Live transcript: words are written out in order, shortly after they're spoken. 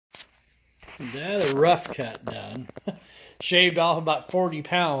Got a rough cut done. Shaved off about 40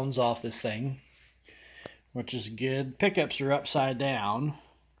 pounds off this thing, which is good. Pickups are upside down.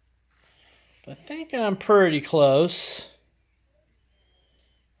 But I think I'm pretty close.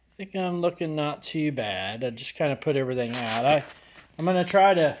 I think I'm looking not too bad. I just kind of put everything out. I'm going to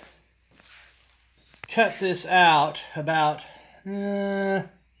try to cut this out about, I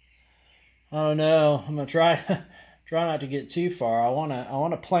don't know. I'm going to try not to get too far. I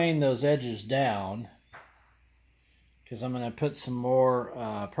want to plane those edges down, because I'm going to put some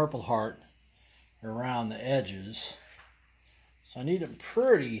more Purple Heart around the edges. So I need them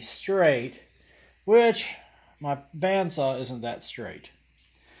pretty straight, which my bandsaw isn't that straight.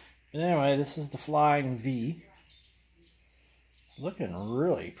 But anyway, this is the Flying V. It's looking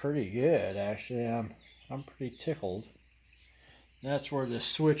really pretty good, actually. I'm pretty tickled. That's where the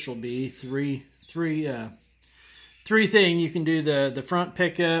switch will be. Three thing. You can do the front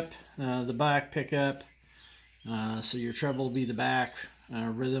pickup, the back pickup. So your treble will be the back,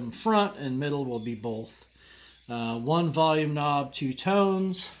 rhythm front, and middle will be both. One volume knob, 2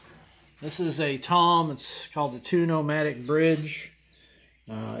 tones. This is a tom. It's called the Tune-O-Matic Bridge.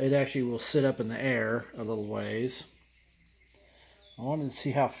 It actually will sit up in the air a little ways. I wanted to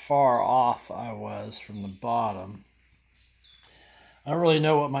see how far off I was from the bottom. I don't really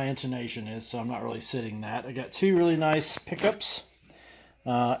know what my intonation is, so I'm not really sitting that. I got 2 really nice pickups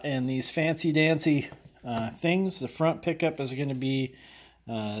and these fancy-dancy things. The front pickup is going to be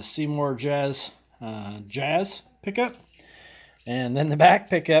Seymour Jazz pickup. And then the back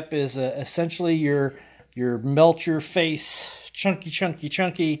pickup is essentially your melt your face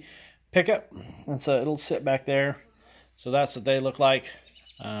chunky pickup, and so it'll sit back there. So that's what they look like.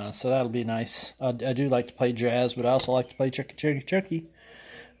 So that'll be nice. I do like to play jazz, but I also like to play chunky. I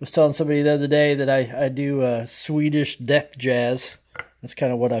was telling somebody the other day that I do Swedish death jazz. That's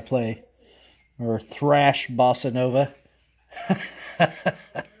kind of what I play, or thrash bossa nova.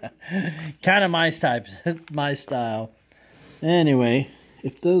 Kind of my type, my style. Anyway,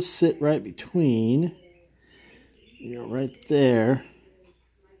 if those sit right between, right there.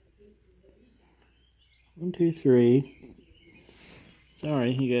 1, 2, 3.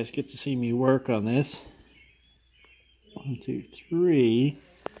 Sorry, you guys get to see me work on this. 1, 2, 3.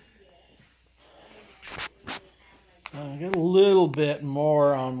 So I got a little bit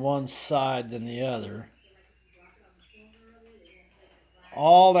more on one side than the other.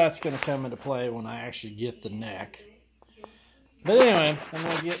 All that's going to come into play when I actually get the neck. But anyway, I'm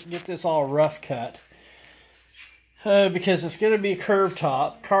going to get this all rough cut. Because it's going to be carved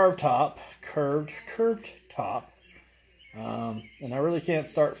top. And I really can't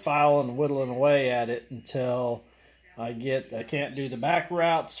start filing and whittling away at it until I can't do the back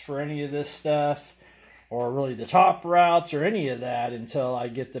routes for any of this stuff, or really the top routes or any of that, until I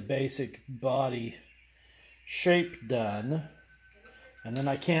get the basic body shape done. And then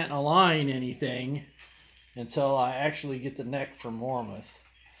I can't align anything until I actually get the neck from Warmoth.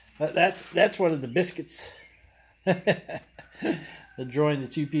 That's one of the biscuits that join the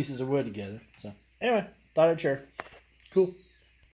 2 pieces of wood together. So anyway, thought I'd share. Cool.